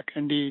way back,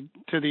 indeed,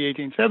 to the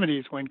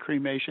 1870s when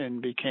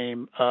cremation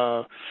became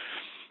a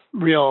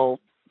real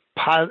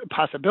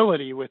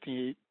possibility with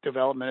the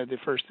development of the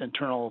first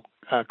internal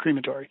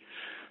crematory.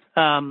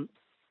 Then,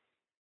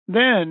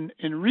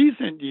 in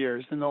recent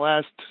years, in the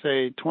last,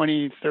 say,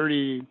 20,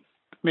 30,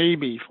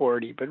 maybe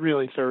 40, but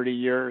really 30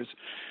 years,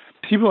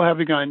 people have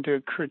begun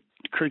to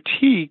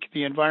critique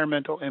the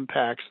environmental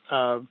impacts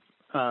of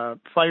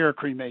fire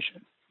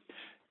cremation.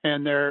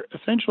 And there are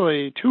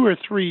essentially 2 or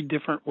 3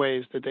 different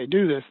ways that they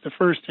do this. The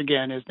first,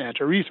 again, is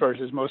natural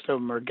resources. Most of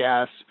them are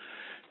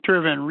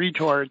gas-driven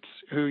retorts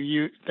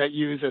that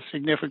use a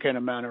significant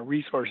amount of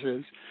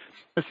resources.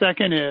 The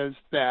second is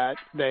that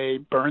they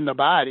burn the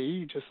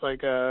body, just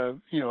like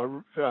and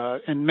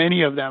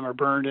many of them are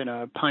burned in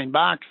a pine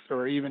box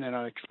or even in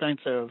an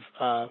expensive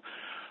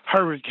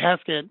hardwood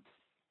casket.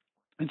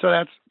 And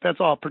so that's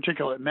all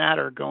particulate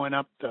matter going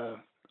up the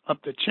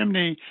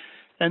chimney.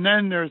 And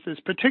then there's this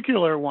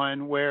particular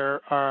one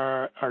where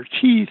our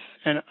teeth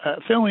and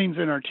fillings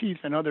in our teeth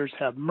and others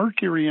have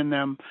mercury in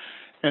them,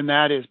 and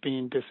that is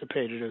being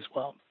dissipated as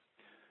well.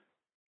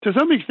 To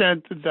some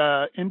extent,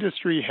 the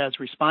industry has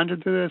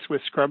responded to this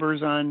with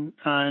scrubbers on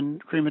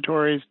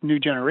crematories. New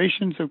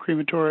generations of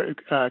crematory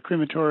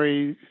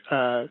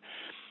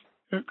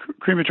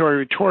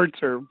retorts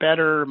are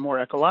better, more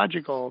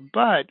ecological,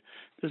 but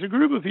there's a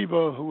group of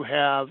people who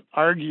have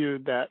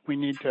argued that we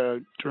need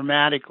to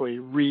dramatically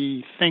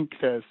rethink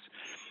this.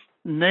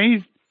 And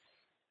they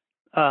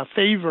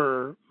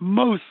favor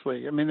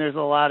mostly, there's a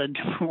lot of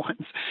different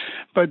ones,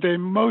 but they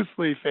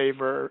mostly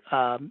favor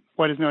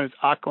what is known as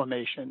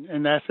aquamation.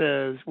 And that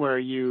is where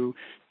you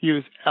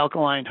use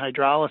alkaline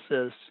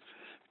hydrolysis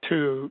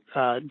to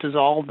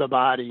dissolve the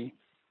body.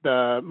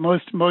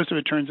 Most of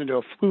it turns into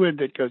a fluid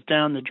that goes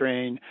down the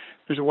drain.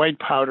 There's a white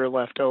powder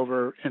left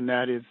over, and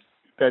that's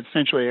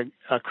essentially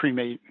a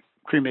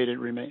cremated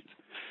remains.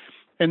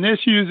 And this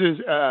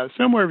uses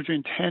somewhere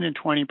between 10 and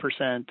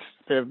 20%.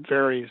 It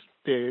varies.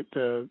 The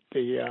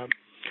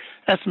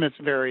estimates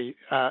vary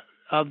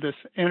of this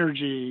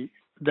energy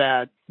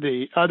that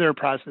the other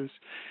process.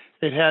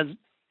 It has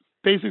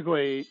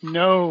basically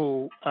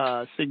no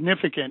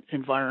significant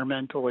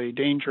environmentally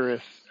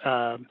dangerous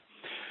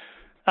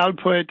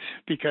output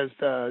because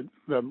the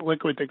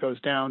liquid that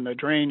goes down the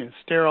drain is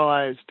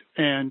sterilized,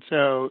 and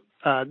so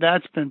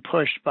that's been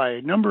pushed by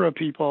a number of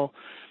people,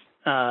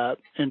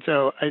 and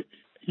so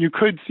you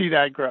could see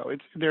that grow.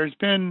 There's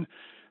been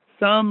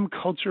some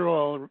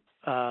cultural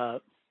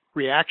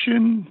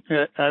reaction.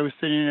 I was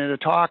sitting at a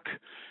talk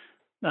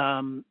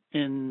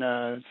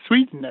in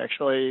Sweden,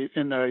 actually,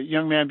 and the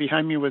young man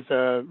behind me was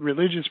a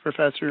religious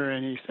professor,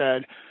 and he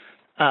said,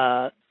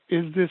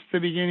 is this the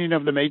beginning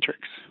of the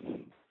Matrix,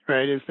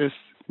 right? Is this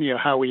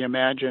how we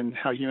imagine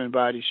how human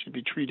bodies should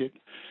be treated?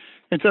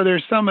 And so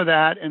there's some of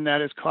that, and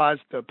that has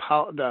caused the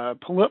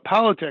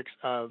politics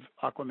of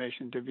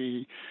aquamation to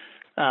be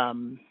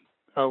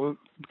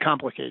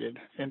complicated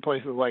in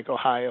places like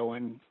Ohio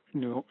and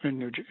New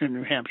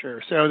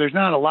Hampshire. So there's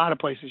not a lot of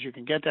places you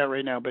can get that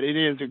right now, but it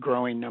is a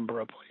growing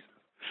number of places.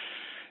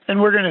 And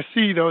we're going to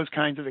see those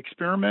kinds of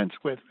experiments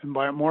with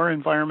more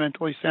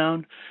environmentally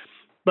sound.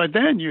 But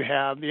then you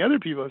have the other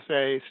people who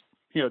say,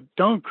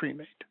 don't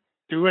cremate,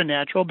 do a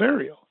natural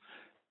burial.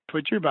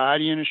 Put your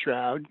body in a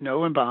shroud,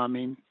 no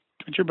embalming,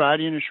 put your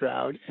body in a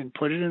shroud and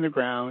put it in the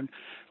ground,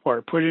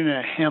 or put it in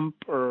a hemp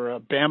or a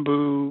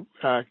bamboo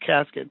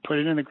casket, put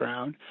it in the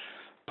ground,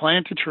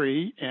 plant a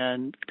tree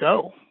and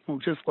go. We'll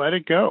just let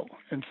it go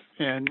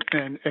and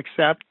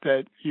accept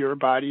that your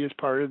body is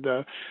part of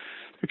the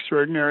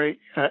extraordinary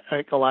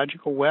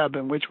ecological web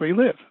in which we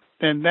live.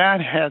 And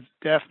that has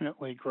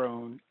definitely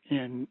grown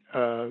in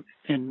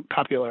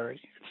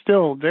popularity. It's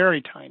still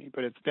very tiny,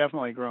 but it's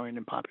definitely growing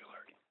in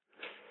popularity.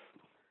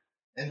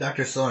 And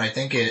Dr. Sloan, I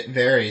think it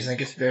varies. I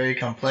think it's very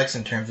complex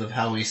in terms of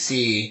how we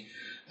see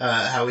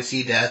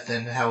death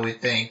and how we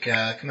think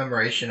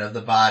commemoration of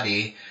the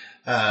body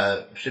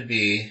should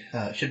be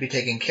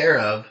taken care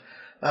of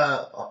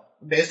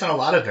based on a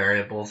lot of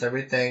variables.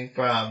 Everything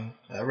from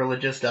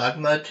religious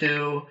dogma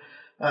to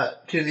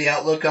the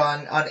outlook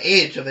on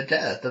age of a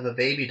death, of a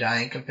baby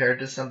dying compared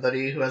to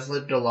somebody who has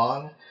lived a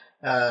long,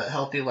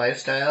 healthy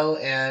lifestyle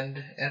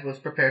and was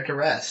prepared to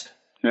rest.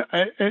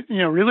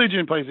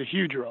 Religion plays a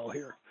huge role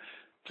here.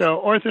 So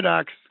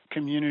Orthodox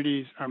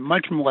communities are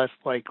much less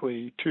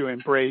likely to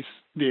embrace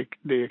the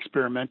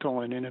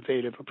experimental and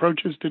innovative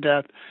approaches to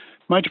death,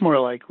 much more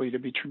likely to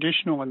be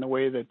traditional in the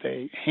way that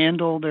they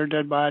handle their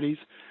dead bodies,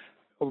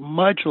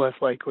 much less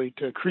likely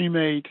to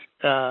cremate.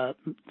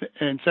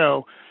 And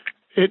so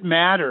it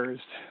matters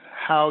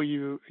how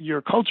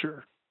your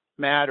culture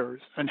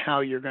matters and how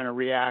you're going to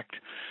react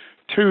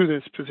to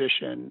this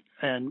position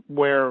and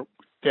where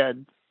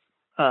dead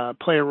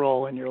play a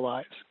role in your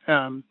lives.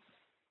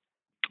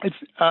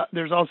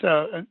 There's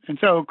also, and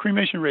so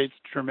cremation rates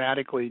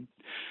dramatically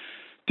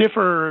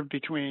differ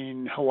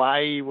between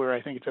Hawaii, where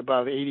I think it's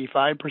above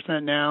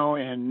 85% now,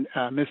 and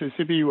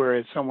Mississippi, where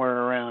it's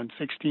somewhere around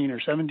 16 or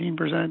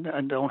 17%.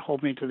 And don't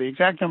hold me to the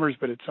exact numbers,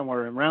 but it's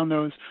somewhere around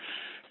those.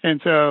 And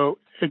so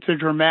it's a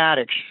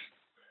dramatic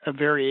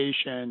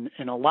variation,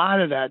 and a lot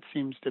of that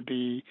seems to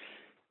be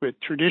with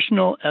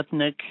traditional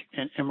ethnic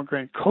and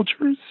immigrant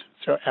cultures.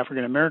 So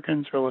African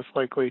Americans are less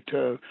likely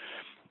to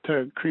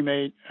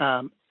cremate,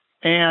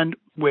 and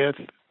with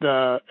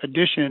the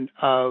addition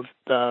of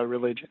the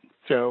religion.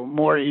 So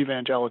more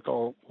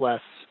evangelical,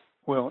 less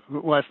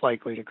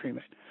likely to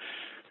cremate.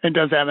 And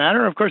does that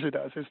matter? Of course it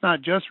does. It's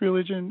not just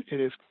religion.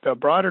 It is the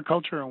broader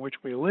culture in which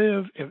we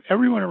live. If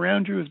everyone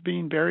around you is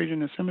being buried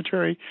in a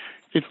cemetery,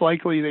 it's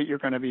likely that you're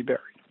going to be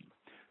buried.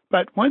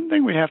 But one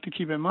thing we have to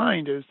keep in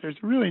mind is there's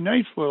a really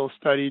nice little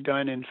study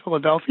done in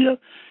Philadelphia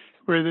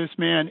where this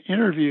man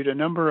interviewed a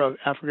number of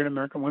African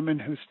American women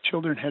whose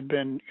children had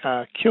been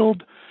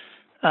killed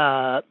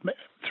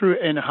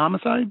in a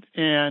homicide,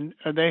 and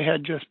they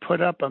had just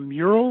put up a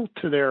mural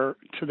to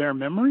their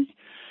memory.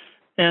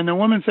 And the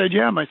woman said,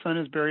 "Yeah, my son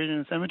is buried in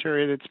a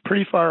cemetery that's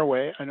pretty far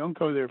away. I don't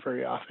go there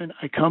very often.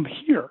 I come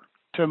here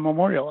to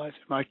memorialize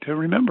him, to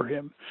remember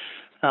him.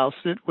 I'll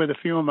sit with a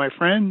few of my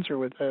friends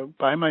or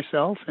by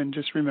myself and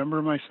just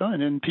remember my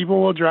son. And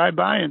people will drive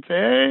by and say,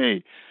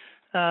 hey,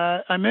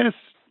 I miss,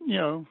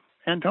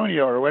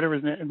 Antonio or whatever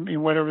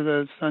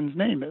the son's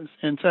name is."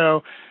 And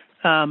so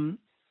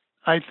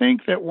I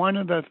think that one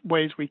of the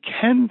ways we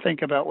can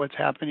think about what's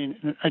happening,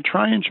 and I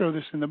try and show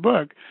this in the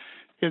book,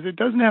 is it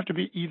doesn't have to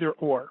be either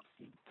or.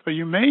 So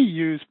you may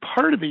use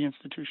part of the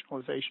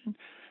institutionalization,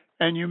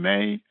 and you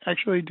may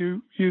actually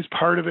use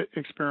part of it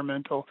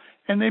experimental,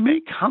 and they may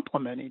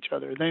complement each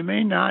other. They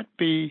may not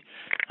be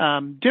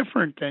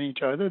different than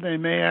each other. They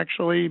may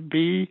actually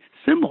be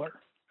similar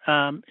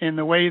in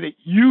the way that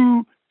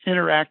you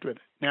interact with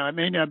it. Now, it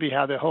may not be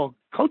how the whole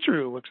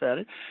culture looks at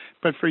it,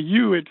 but for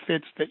you, it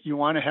fits that you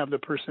want to have the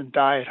person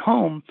die at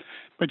home,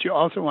 but you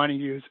also want to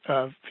use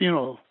a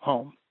funeral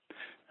home.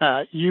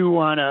 You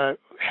want to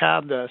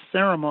have the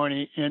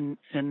ceremony in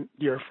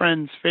your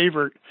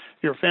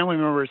your family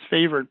member's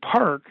favorite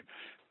park,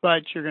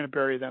 but you're going to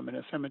bury them in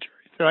a cemetery.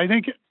 So I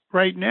think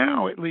right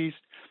now, at least,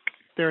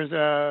 there's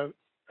a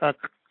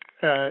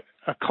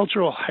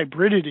cultural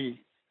hybridity,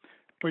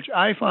 which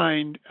I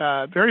find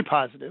very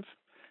positive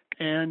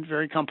and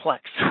very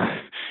complex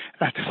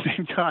at the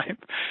same time.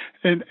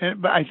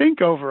 But I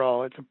think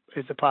overall,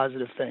 it's a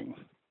positive thing.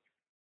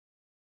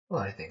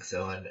 Well, I think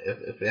so. And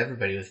if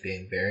everybody was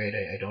being buried,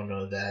 I don't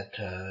know that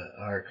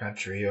our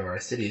country or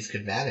our cities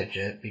could manage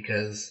it,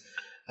 because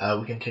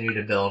we continue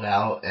to build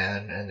out,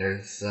 and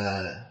there's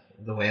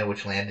the way in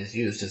which land is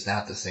used is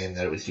not the same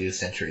that it was used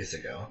centuries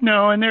ago.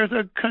 No, and there's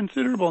a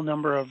considerable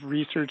number of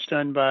research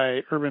done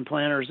by urban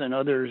planners and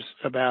others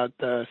about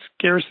the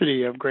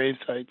scarcity of grave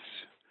sites.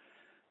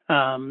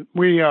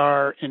 We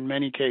are, in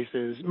many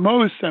cases,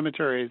 most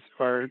cemeteries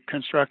are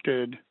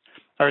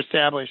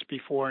established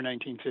before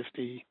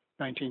 1950,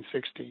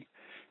 1960.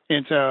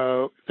 And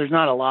so there's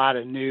not a lot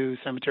of new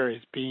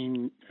cemeteries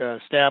being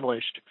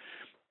established.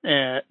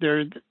 And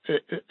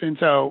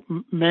so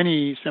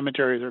many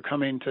cemeteries are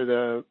coming to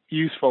the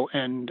useful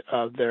end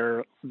of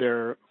their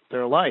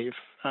life.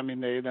 I mean,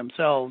 they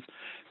themselves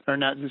are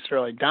not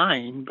necessarily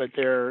dying, but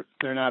they're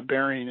not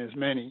burying as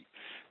many.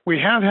 we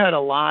have had a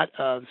lot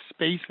of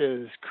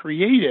spaces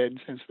created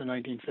since the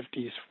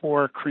 1950s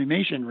for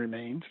cremation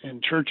remains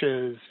in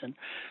churches and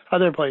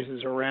other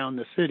places around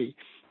the city.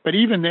 But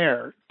even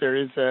there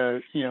is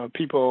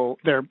people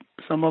there.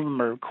 Some of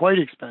them are quite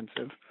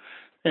expensive,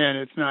 and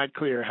it's not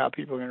clear how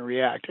people are going to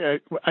react.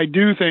 I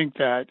do think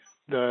that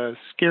the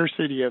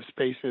scarcity of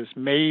spaces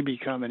may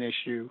become an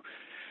issue.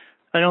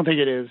 I don't think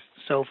it is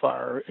so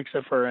far,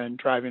 except for in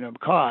driving up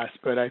costs,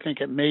 but I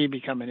think it may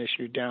become an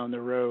issue down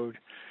the road,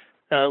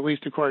 at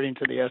least according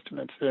to the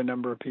estimates that a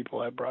number of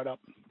people have brought up.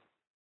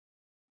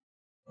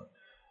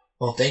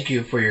 Well, thank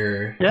you for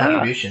your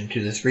contribution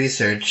to this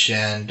research,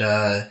 and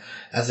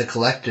as a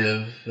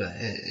collective,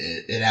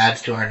 it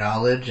adds to our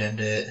knowledge, and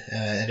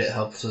it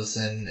helps us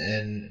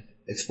in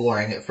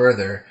exploring it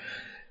further.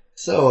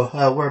 So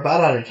we're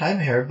about out of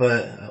time here,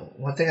 but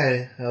one thing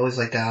I always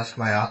like to ask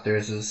my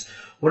authors is,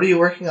 what are you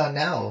working on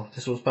now?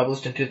 This was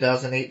published in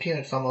 2018.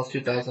 It's almost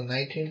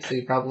 2019, so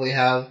you probably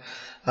have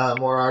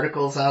more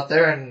articles out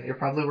there, and you're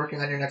probably working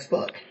on your next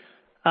book.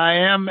 I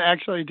am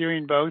actually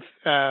doing both.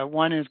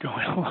 One is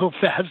going a little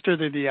faster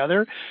than the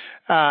other.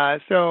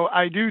 So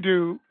I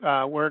do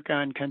work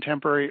on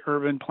contemporary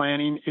urban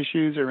planning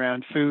issues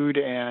around food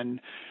and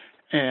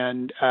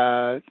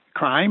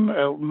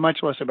crime, much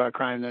less about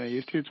crime than I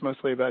used to. It's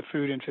mostly about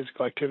food and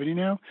physical activity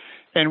now.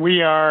 And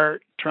we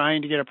are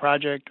trying to get a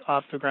project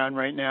off the ground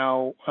right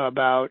now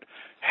about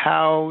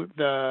how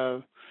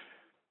the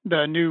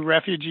new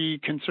refugee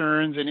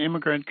concerns and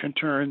immigrant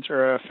concerns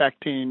are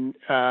affecting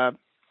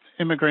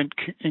immigrant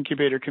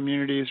incubator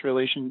communities'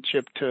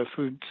 relationship to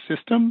food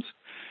systems.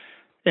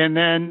 And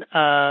then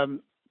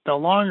the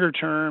longer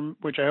term,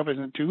 which I hope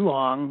isn't too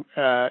long,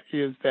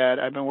 is that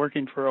I've been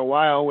working for a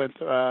while with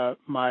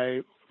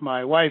my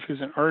wife,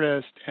 who's an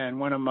artist, and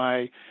one of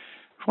my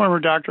former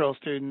doctoral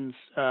students,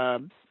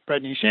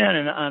 Brittany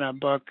Shannon, on a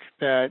book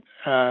that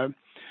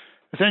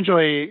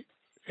essentially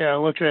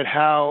looks at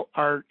how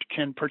art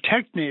can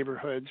protect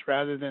neighborhoods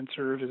rather than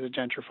serve as a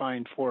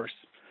gentrifying force.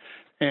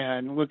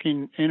 And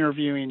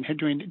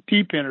doing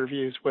deep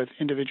interviews with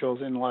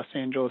individuals in Los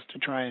Angeles to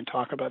try and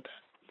talk about that.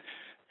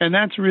 And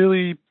that's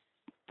really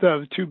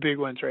the two big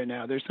ones right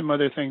now. There's some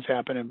other things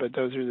happening, but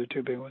those are the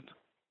two big ones.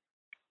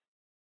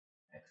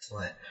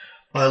 Excellent.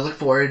 Well, I look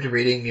forward to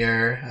reading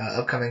your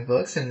upcoming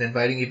books and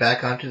inviting you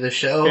back onto the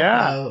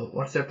show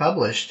once they're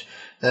published.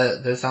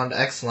 Those sound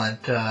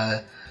excellent.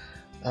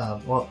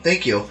 Well,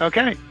 thank you.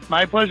 Okay.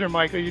 My pleasure,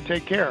 Michael. You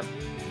take care.